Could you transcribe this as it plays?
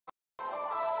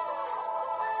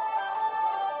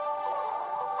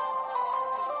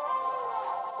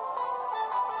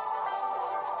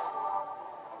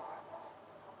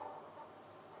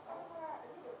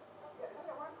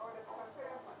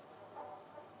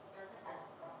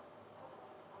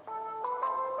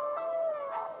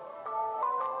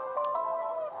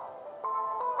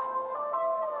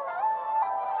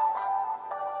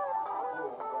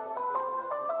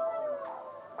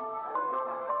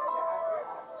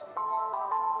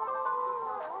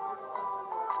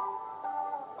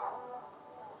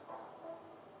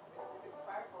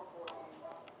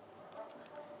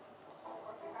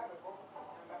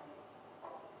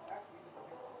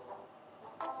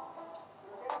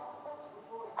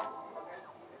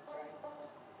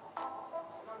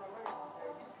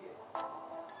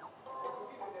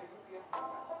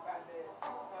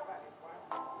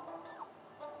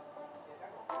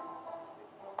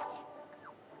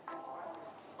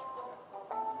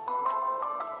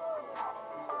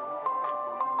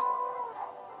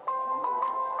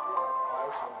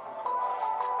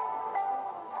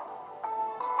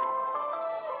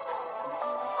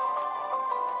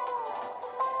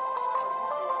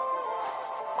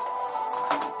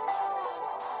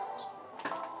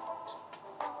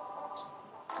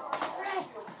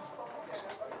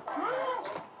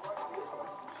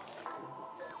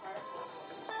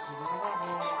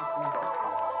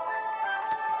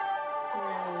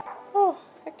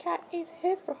cat ate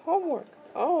his for homework.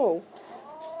 Oh,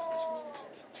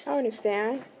 I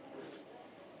understand.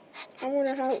 I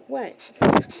wonder how it went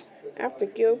after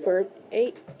Gilbert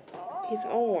ate his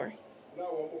homework.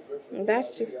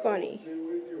 That's just funny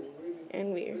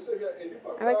and weird.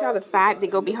 I like how the fact they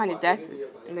go behind the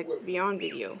desks in the Beyond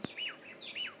video.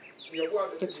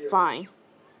 It's fine.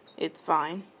 It's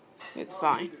fine. It's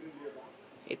fine.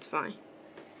 It's fine.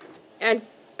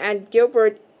 And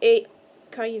Gilbert ate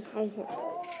Kai's homework.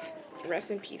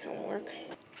 Rest in peace, homework.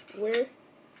 Where?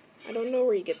 I don't know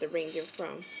where you get the reindeer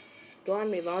from. Go on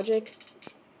me, logic.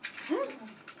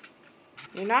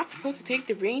 You're not supposed to take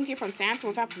the reindeer from Santa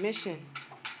without permission.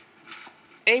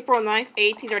 April 9th,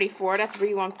 1834. That's a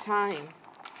really long time.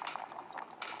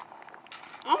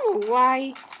 I don't know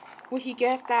why would he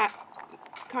guess that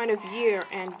kind of year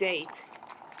and date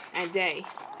and day.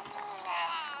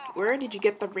 Where did you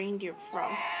get the reindeer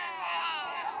from?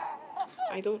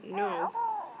 I don't know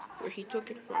where he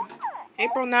took it from.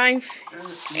 April 9th,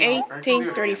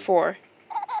 1834.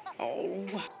 Oh.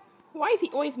 Why is he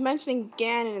always mentioning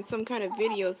Ganon in some kind of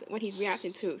videos when he's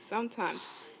reacting to? Sometimes.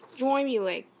 Join me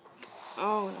like,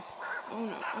 oh no, oh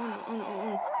no, oh no, oh no,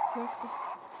 oh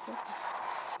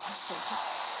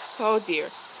no. Oh dear.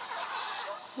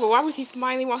 Well, why was he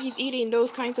smiling while he's eating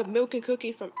those kinds of milk and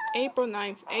cookies from April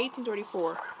 9th,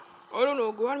 1834? I don't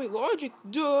know, go out of me logic,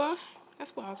 duh.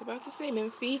 That's what I was about to say,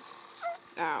 Mimpi.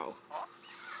 Ow.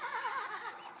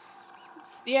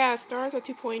 Yeah, stars are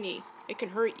too pointy. It can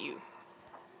hurt you.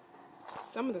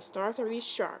 Some of the stars are really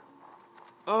sharp.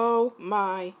 Oh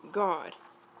my god.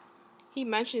 He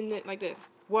mentioned it like this.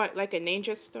 What, like a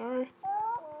ninja star?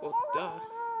 Well, duh.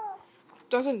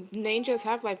 Doesn't ninjas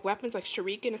have like weapons like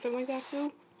shuriken and something like that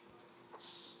too?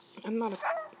 I'm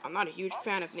not a huge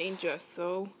fan of ninjas,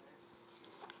 so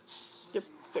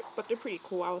but they're pretty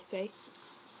cool, I would say.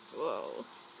 Whoa.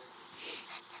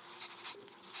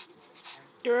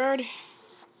 Third.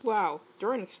 Wow,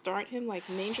 they're gonna start him like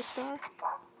ninja star?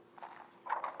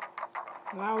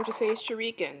 Why would you say it's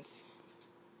shurikens?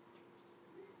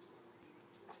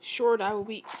 Sure, I will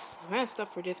be messed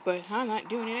up for this, but I'm not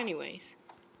doing it anyways.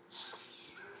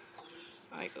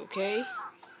 Like, okay.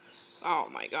 Oh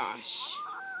my gosh.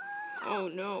 Oh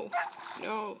no.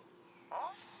 No.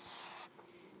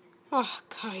 Oh,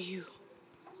 Caillou.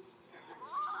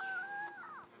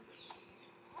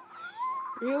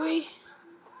 Really?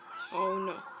 Oh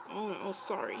no. Oh no. Oh,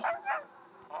 sorry.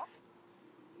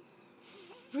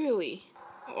 Really?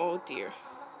 Oh dear.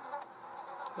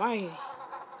 Why?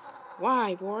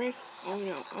 Why, Boris? Oh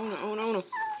no. Oh no. Oh no. Oh no.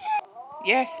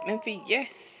 Yes, Mimpi,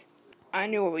 yes. I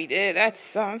knew what we did. That's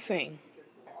something.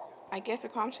 I guess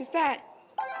accomplishes that.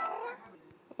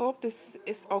 Hope this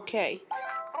is okay.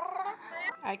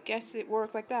 I guess it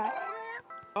works like that.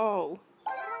 Oh.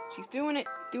 She's doing it.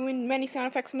 Doing many sound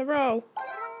effects in a row.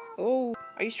 Oh.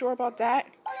 Are you sure about that?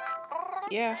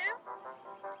 Yeah.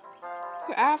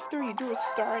 After you do a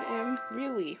start him.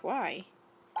 Really? Why?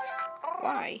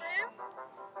 Why?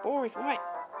 Boris, why?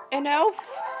 An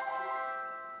elf?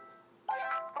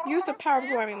 Use the power of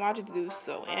Go Logic to do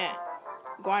so. Yeah.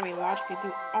 Go Logic can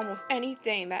do almost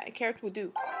anything that a character would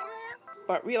do.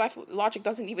 But real life logic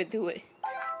doesn't even do it.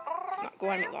 It's not Go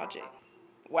Logic.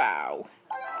 Wow.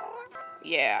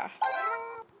 Yeah.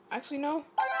 Actually, no.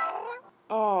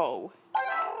 Oh.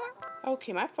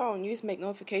 Okay, my phone used to make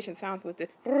notification sounds with the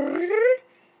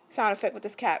sound effect with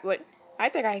this cat, but I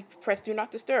think I pressed do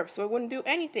not disturb, so it wouldn't do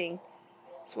anything.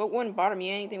 So it wouldn't bother me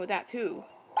anything with that too.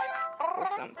 Or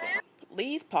something.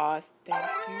 Please pause. Thank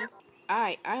you.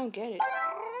 I don't get it.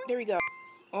 There we go.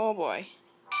 Oh boy.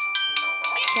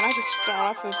 Can I just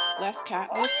start off with less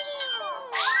catnip?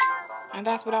 And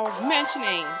that's what I was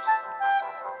mentioning.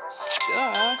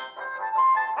 Duh.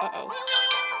 Uh-oh.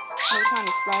 No time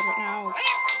to slide right now.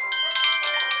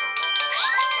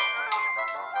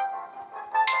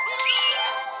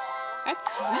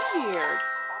 That's weird.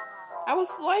 I was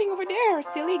sliding over there.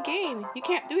 Silly game. You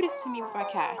can't do this to me with my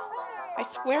cat. I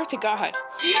swear to God.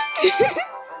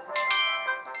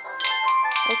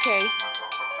 Okay.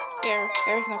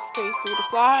 There's enough space for you to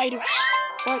slide.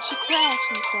 But she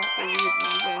crashed and stuff for a weird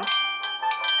reason.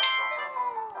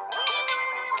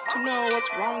 To know what's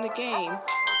wrong with the game.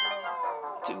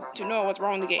 To know what's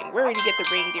wrong with the game. Where did he get the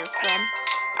reindeer from?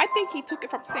 I think he took it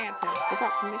from Santa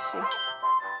without permission.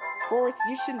 Boris,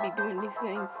 you shouldn't be doing these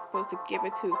things. Supposed to give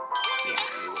it to. Yeah,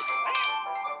 I knew it.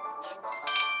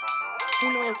 Who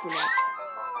knows the next?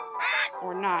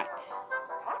 Or not.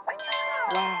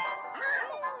 Wow.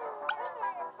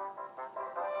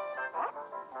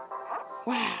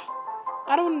 Wow.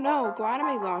 I don't know. Go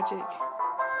anime logic.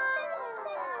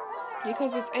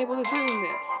 Because it's able to do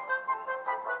this.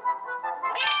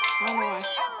 I don't know why.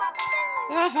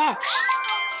 Aha!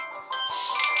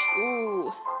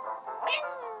 Ooh.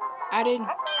 I didn't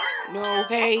know.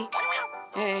 Hey.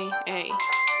 Hey. Hey.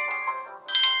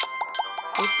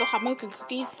 They still have milk and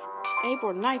cookies.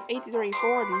 April 9th,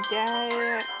 1834. And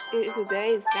that is the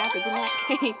day Santa did not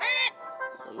came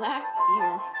last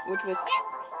year. Which was...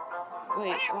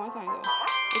 Wait, a long time ago.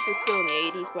 Which was still in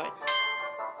the 80s, but...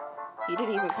 He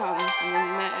didn't even come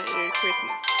in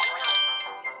Christmas.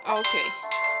 Okay.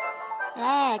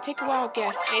 Take a wild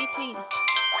guess.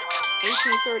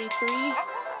 1833.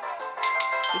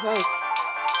 Because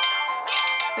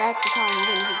that's the time he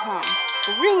didn't even come.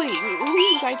 But really,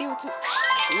 whose idea was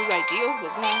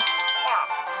that?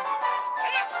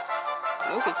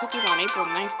 Milk and cookies on April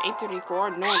 9th,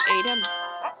 1834. No one ate them.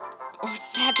 Or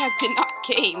Santa did not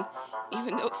came.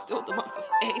 Even though it's still the month of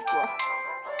April.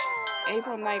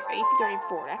 April 9th,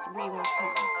 1834. That's a really long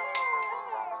time.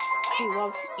 He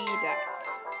loves to eat that.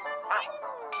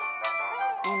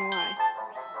 I don't know why.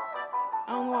 I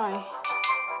don't know why.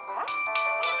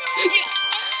 Yes!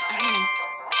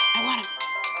 I want him.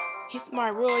 He's my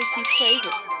royalty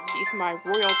favorite. He's my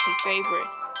royalty favorite.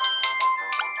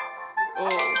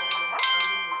 Oh.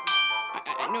 I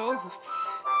know.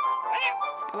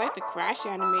 I like the crash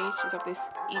animations of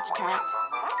each cat.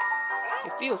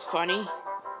 It feels funny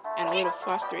and a little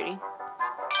frustrating.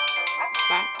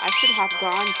 But I should have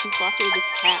gone to foster this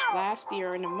cat last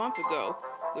year and a month ago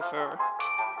with her.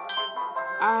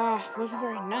 It wasn't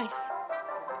very nice.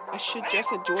 I should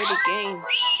just enjoy the game.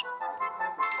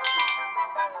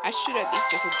 I should at least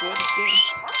just enjoy the game.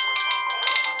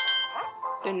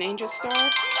 The Ninja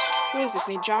Star? What is this,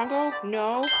 Ninjago?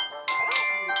 No.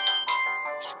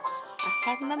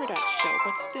 I remember that show,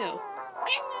 but still.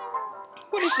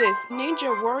 What is this,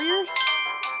 Ninja Warriors?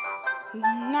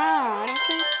 Nah, I don't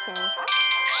think so.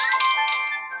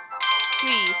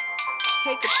 Please,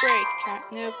 take a break,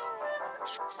 Catnip.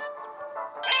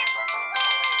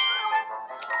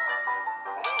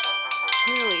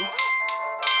 Really?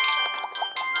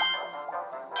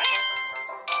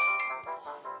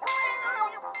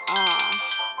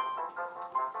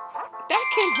 That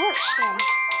can hurt them.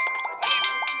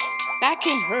 That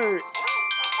can hurt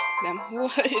them.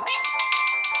 What?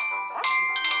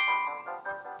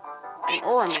 An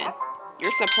ornament.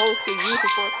 You're supposed to use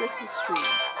it for a Christmas tree.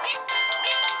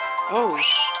 Oh.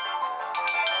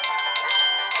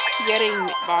 Getting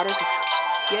Potter to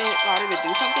do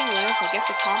something? Yes, I guess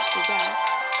it comes to that.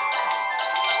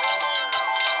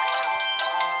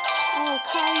 Oh,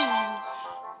 Caillou.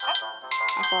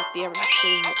 I thought the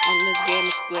everything on this game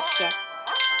is glitched up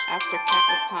after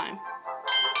Catnip time.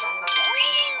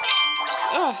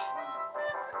 Ugh.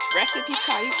 Rest in peace,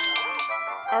 Caillou.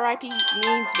 R.I.P.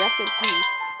 means rest in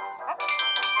peace.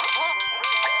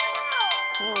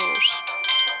 Oh.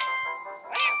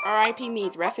 R.I.P.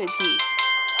 means rest in peace.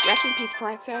 Rest in peace,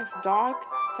 princess. Dog,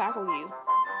 tackle you.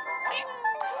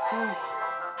 You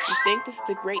think this is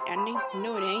the great ending?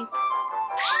 No, it ain't.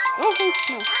 Oh, no.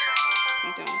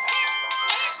 You don't.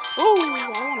 Oh, I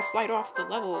don't want to slide off the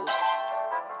level.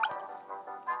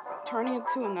 Turning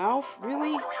into an elf?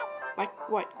 Really? Like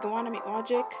what? Go on to make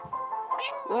logic?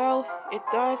 Well, it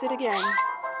does it again.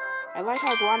 I like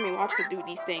how Guanmi Watch could do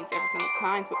these things every single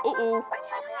time, but oh.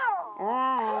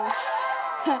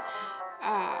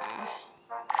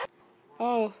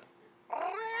 Oh.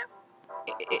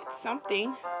 It's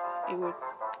something. It would.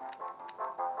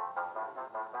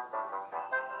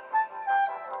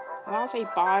 Well, I'll say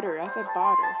botter. I said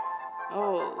botter.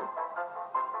 Oh.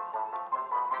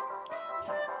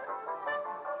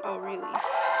 Oh, really?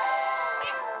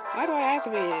 Why do I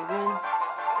activate it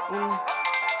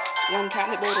when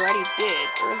Catnip Boat already did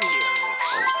earlier? So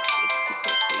it's too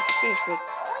quick for you to fish, but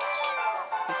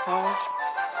because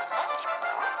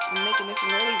I'm making this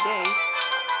an early day.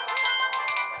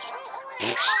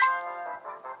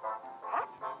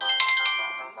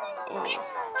 Oh.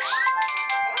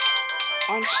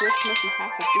 On Christmas, he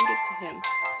has to do this to him.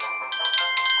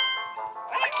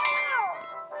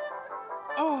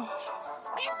 Oh.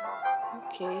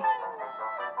 Okay.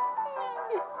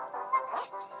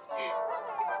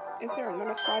 Is there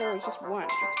another spider or just one?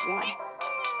 Just one.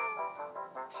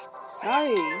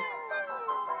 Hey.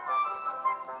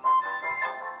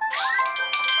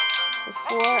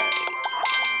 Before.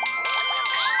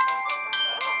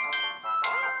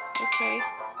 Okay.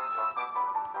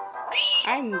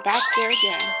 I'm back there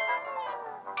again.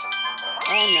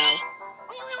 Oh no.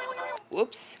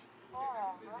 Whoops.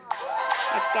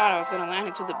 I thought I was gonna land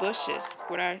into the bushes.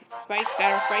 Would I spike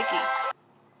that or spiky?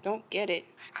 Don't get it.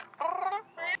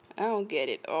 I don't get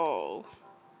it. Oh.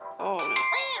 Oh no.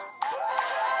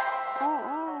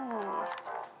 Oh.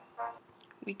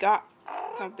 We got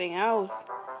something else.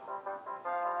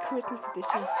 Christmas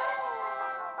edition.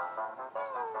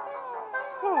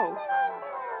 Oh.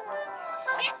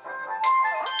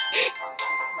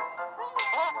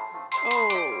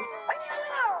 Oh.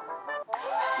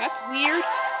 That's weird.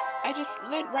 I just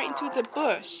slid right into the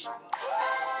bush.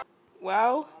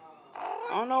 Well,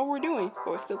 I don't know what we're doing,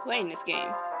 but we're still playing this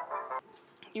game.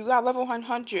 You got level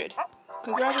 100.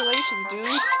 Congratulations,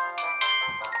 dude.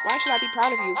 Why should I be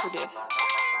proud of you for this?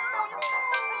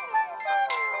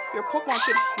 Your Pokemon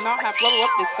should not have leveled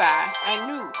up this fast. I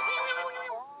knew.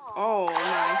 Oh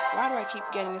my. Why do I keep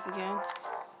getting this again?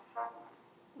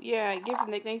 Yeah, give the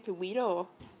nickname to Weedle,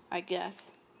 I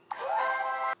guess.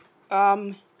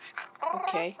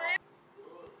 Okay.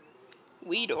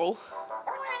 Weedle.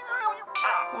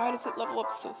 Why does it level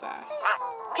up so fast?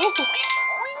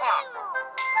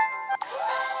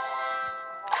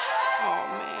 Oh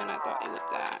man, I thought it was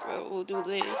that. We'll do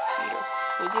later.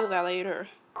 We'll do that later.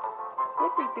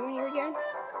 What are we doing here again?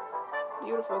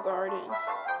 Beautiful garden.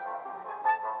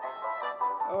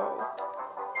 Oh.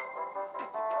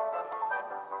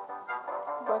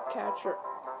 Bug catcher.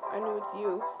 I knew it's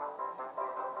you.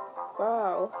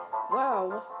 Wow.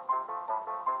 Wow.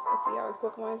 Let's see how his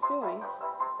Pokemon is doing.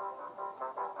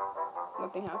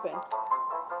 Nothing happened.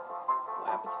 What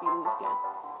happens if you lose again?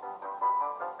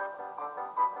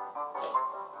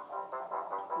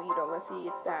 Weedle, let's see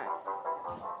its stats.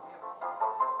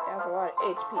 It has a lot of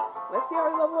HP. Let's see how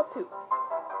he level up to.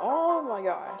 Oh my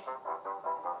god.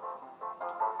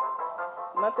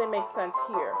 Nothing makes sense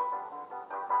here.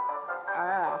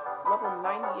 Ah, level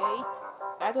 98?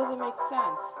 That doesn't make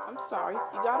sense. I'm sorry.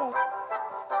 You gotta...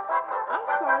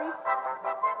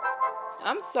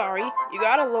 I'm sorry. You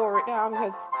gotta lower it down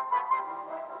because...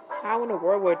 How in the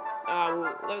world would...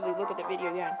 we'll literally look at the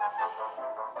video again.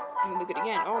 I'm gonna look at it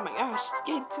again. Oh my gosh. It's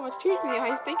getting too much tears in my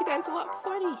eyes. Thinking that it's a lot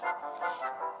funny.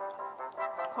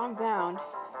 Calm down.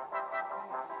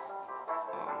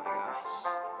 Oh my gosh.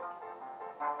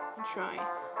 I'm trying.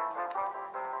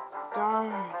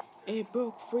 Darn. It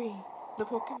broke free. The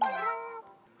Pokemon.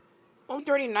 Only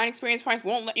 39 experience points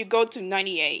won't let you go to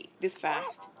 98 this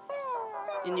fast.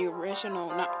 In the original,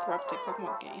 not corrupted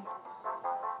Pokemon game.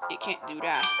 It can't do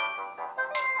that.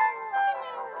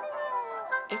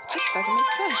 It just doesn't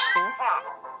make sense, sir.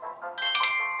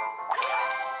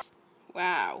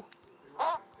 Wow.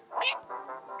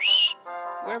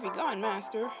 Where have you gone,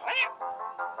 Master?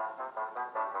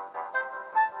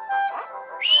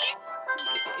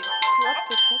 It's a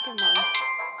corrupted Pokemon.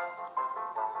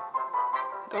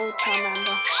 Go,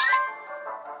 Charmander.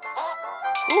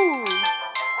 Ooh!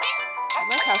 I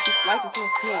like how she slides into a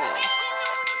snore.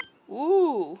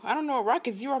 Ooh! I don't know what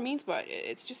Rocket Zero means, but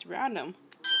it's just random.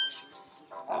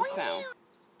 No sound.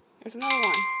 There's another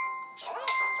one.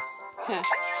 Heh.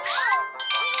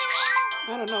 I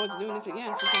don't know what's doing this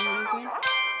again for some reason.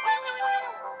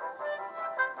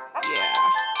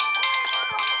 Yeah.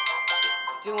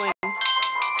 It's doing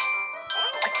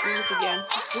this again.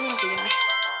 It's doing this again.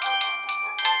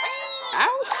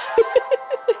 Ow!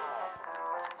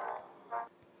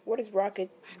 What is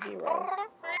Rocket Zero?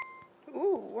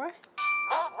 Ooh, what?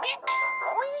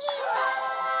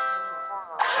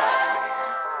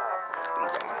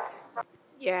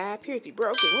 Yeah, it appears to be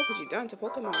broken. What could you done to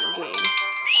Pokemon game?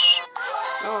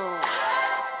 Oh,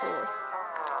 of course.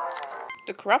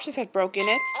 The corruptions had broken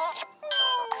it.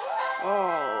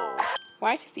 Oh.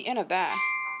 Why is this the end of that?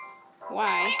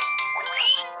 Why?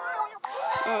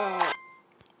 Oh.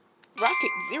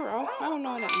 Rocket Zero? I don't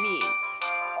know what that means.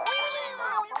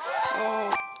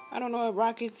 Oh. I don't know what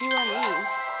Rocket Zero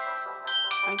means.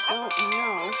 I don't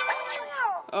know.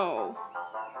 Oh.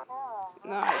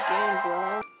 Not again,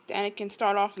 bro. Then it can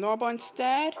start off normal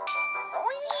instead?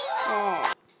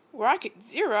 Oh. Rocket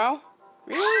Zero?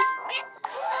 Really?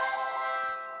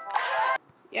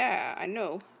 Yeah, I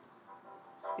know.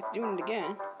 It's doing it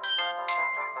again.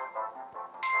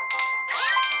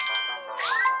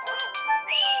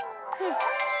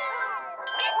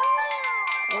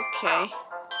 Okay.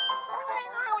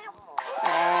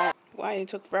 Why it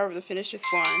took forever to finish this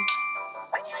one?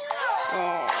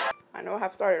 Oh, I know I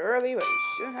have started early, but you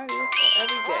shouldn't have this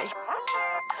every day.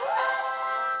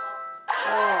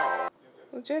 Oh,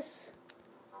 we'll just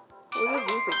do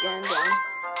this again then.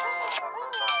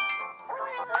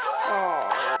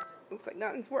 Oh, looks like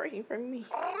nothing's working for me.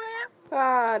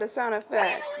 Ah, the sound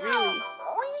effects, really.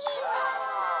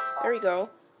 There we go.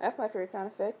 That's my favorite sound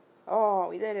effect. Oh,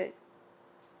 we did it.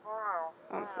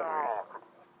 I'm sorry.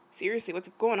 Seriously, what's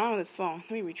going on with this phone?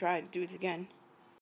 Let me retry to do this again.